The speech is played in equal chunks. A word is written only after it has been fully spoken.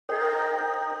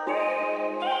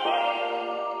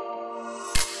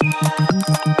Oh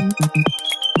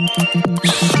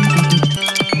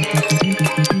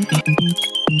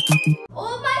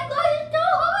my god, it's so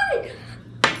hard!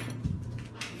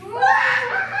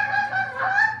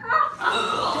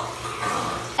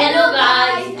 Hello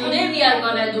guys, today we are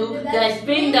gonna do the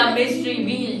spin the mystery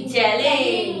wheel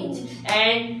challenge,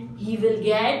 and he will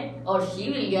get or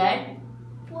she will get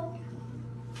What?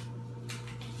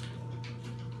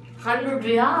 100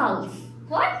 reals.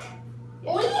 What?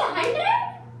 Only 100?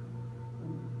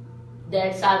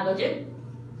 That's our budget.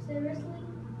 Seriously?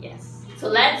 Yes. So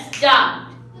let's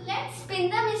start. Let's spin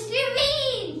the mystery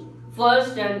wheel!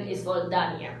 First turn is for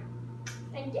Dania.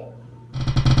 Thank you.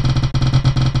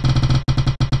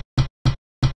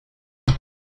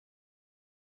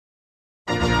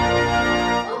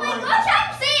 Oh my gosh,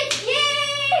 I'm safe!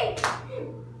 Yay!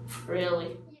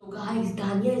 Really? So guys,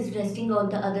 Dania is resting on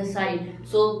the other side.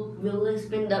 So we'll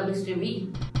spin the mystery wheel.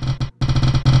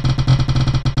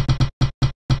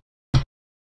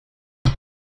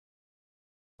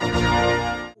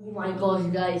 Oh my gosh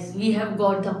guys, we have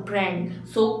got the prank.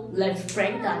 So let's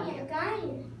prank Dania.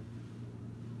 Guys.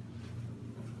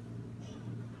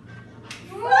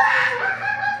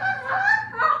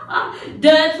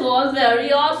 That was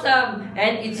very awesome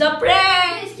and it's a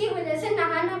prank. इसकी वजह से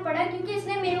नहाना पड़ा क्योंकि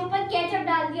इसने मेरे ऊपर ketchup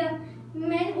डाल दिया।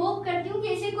 मैं होप करती हूँ कि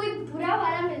इसे कोई बुरा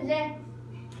वाला मिल जाए।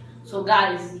 So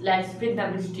guys, let's spin the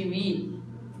mystery wheel.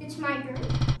 It's my turn.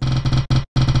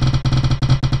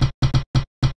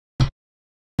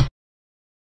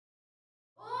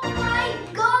 Oh my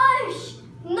gosh!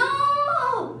 No!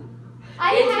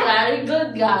 It's very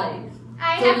good guys.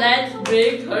 So let's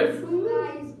break her food.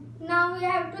 Guys, now we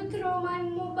have to throw my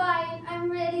mobile.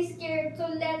 I'm very scared, so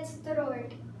let's throw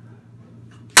it.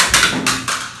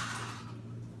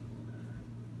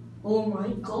 Oh my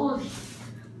gosh.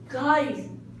 Guys,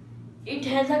 it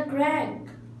has a crack.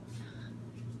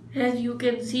 As you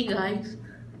can see guys,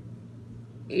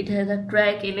 it has a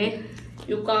crack in it.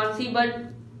 You can't see but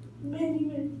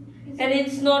and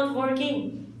it's not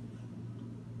working.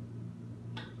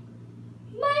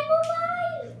 My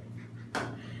mobile!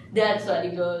 That's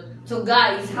very good. So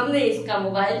guys, हमने इसका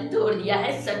mobile तोड़ दिया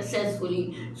है successfully.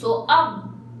 So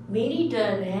अब मेरी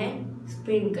turn है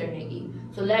spin करने की.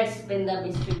 So let's spin the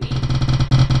mystery wheel.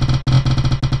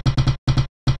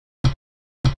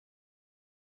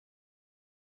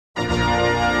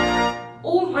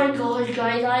 Oh my gosh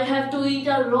guys, I have to eat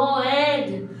a raw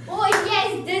egg. Oh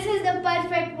yes, this is the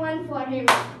perfect one for him.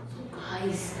 So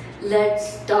guys, let's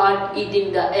start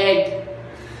eating the egg.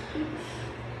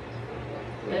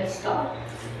 Let's start.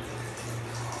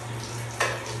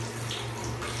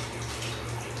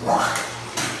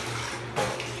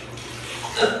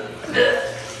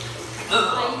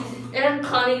 Egg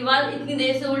खाने के बाद इतनी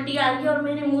देर से उल्टी आ रही है और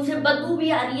मेरे मुंह से बदबू भी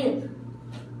आ रही है.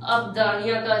 अब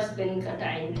दानिया का स्पिन का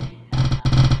टाइम है.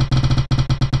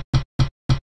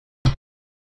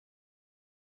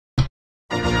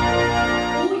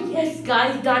 Oh yes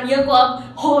guys, दानिया को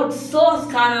अब हॉट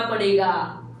सॉस खाना पड़ेगा.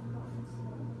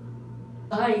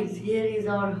 Guys, here is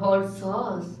our hot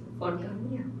sauce for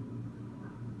Dania.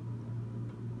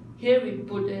 Here we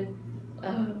put in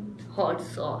hot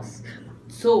sauce.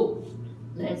 So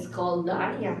let's call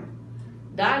Dania.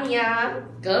 Dania,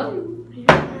 come.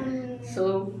 So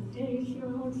here is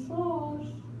your hot sauce.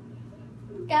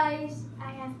 Guys,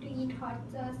 I have to eat hot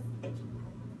sauce.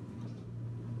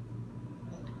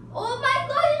 Oh my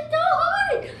god, it's so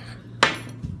hot!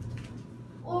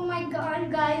 Oh my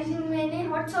god, guys, मैंने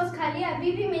hot sauce खा लिया.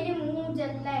 अभी भी मेरे मुंह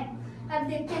जल रहा है. अब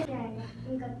देखते हैं क्या आएगा.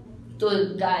 So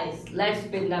guys, let's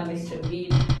spin the mystery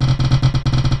wheel.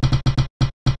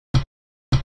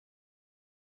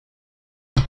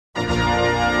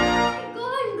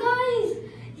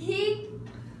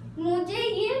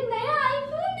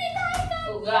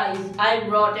 Guys, I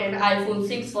brought an iPhone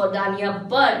 6 for Dania,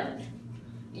 but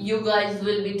you guys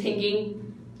will be thinking,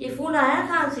 ये फोन आया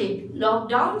कहाँ से?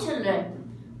 लॉकडाउन चल रहा है.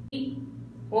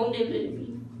 Home delivery.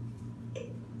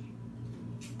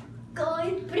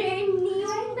 Guys, brand new.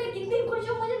 मैं कितनी खुश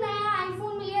हूँ, मुझे नया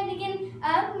आईफोन मिल गया. लेकिन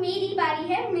अब मेरी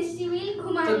बारी है मिस्ट्री व्हील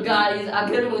घुमाने. तो गाइस,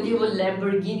 अगर मुझे वो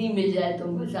लैम्बोर्गिनी मिल जाए तो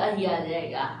मजा ही आ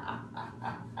जाएगा.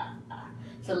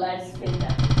 So let's spin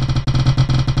that.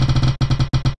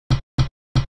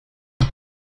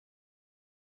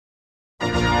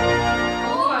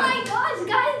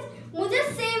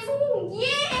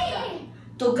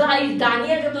 तो गाइस,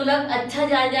 दानिया का तो लक अच्छा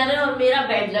जा रहा है और मेरा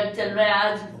बैड लक चल रहा है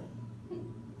आज.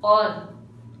 और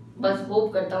बस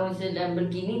होप करता हूँ इसे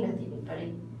लैम्बोर्गिनी ना देनी पड़े.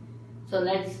 So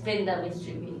let's spin the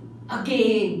mystery wheel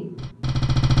again.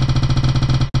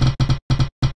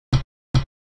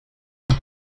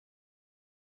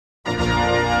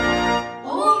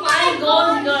 Oh my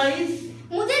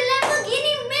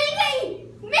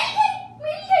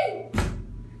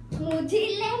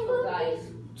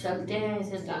चलते हैं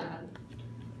इसे चला।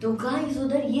 तो गाइस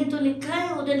उधर ये तो लिखा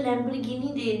है उधर लैम्बोर्गिनी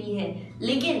देनी है,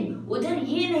 लेकिन उधर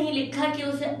ये नहीं लिखा कि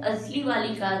उसे असली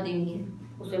वाली कार देनी है।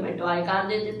 उसे मैं टॉय कार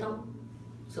दे देता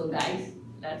हूँ। So guys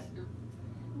let's do.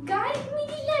 Guys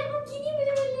मेरी लैम्बोर्गिनी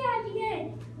मुझे मिलने वाली है।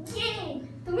 ये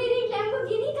तो मेरी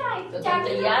लैम्बोर्गिनी का है। तो तुम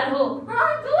तैयार हो?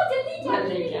 हाँ तो जल्दी मैं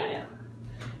लेके आया।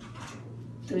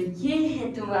 तो ये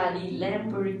है तुम्हारी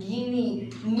लैम्बोर्गिनी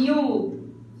न्यू।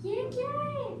 ये क्या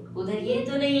है? उधर ये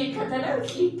तो नहीं लिखा था ना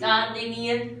उसकी कार देनी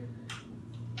है।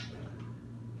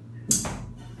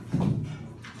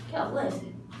 क्या हुआ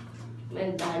ऐसे?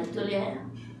 मैं गाड़ी तो ले आया।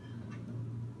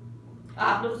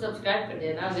 आप लोग सब्सक्राइब कर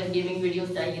देना अगर गेमिंग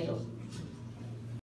वीडियोस चाहिए तो।